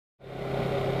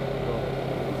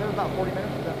about 40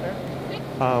 minutes, is that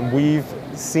fair? We've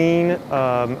seen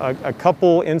a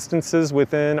couple instances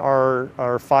within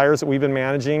our fires that we've been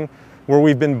managing where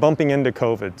we've been bumping into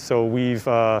COVID. So we've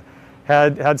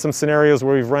had some scenarios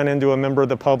where we've run into a member of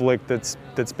the public that's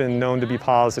been known to be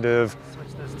positive. Switch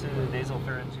this to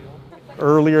nasopharyngeal.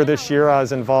 Earlier this year, I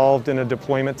was involved in a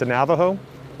deployment to Navajo.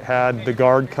 Had the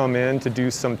Guard come in to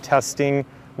do some testing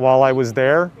while I was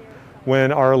there.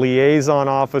 When our liaison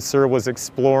officer was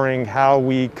exploring how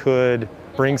we could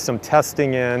bring some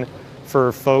testing in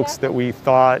for folks that we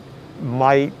thought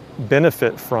might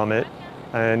benefit from it,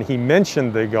 and he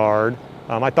mentioned the Guard,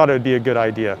 I thought it would be a good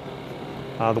idea.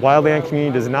 The wildland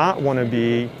community does not want to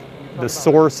be the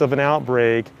source of an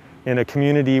outbreak in a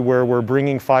community where we're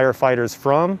bringing firefighters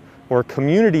from, or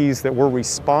communities that we're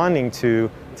responding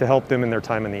to help them in their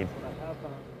time of need.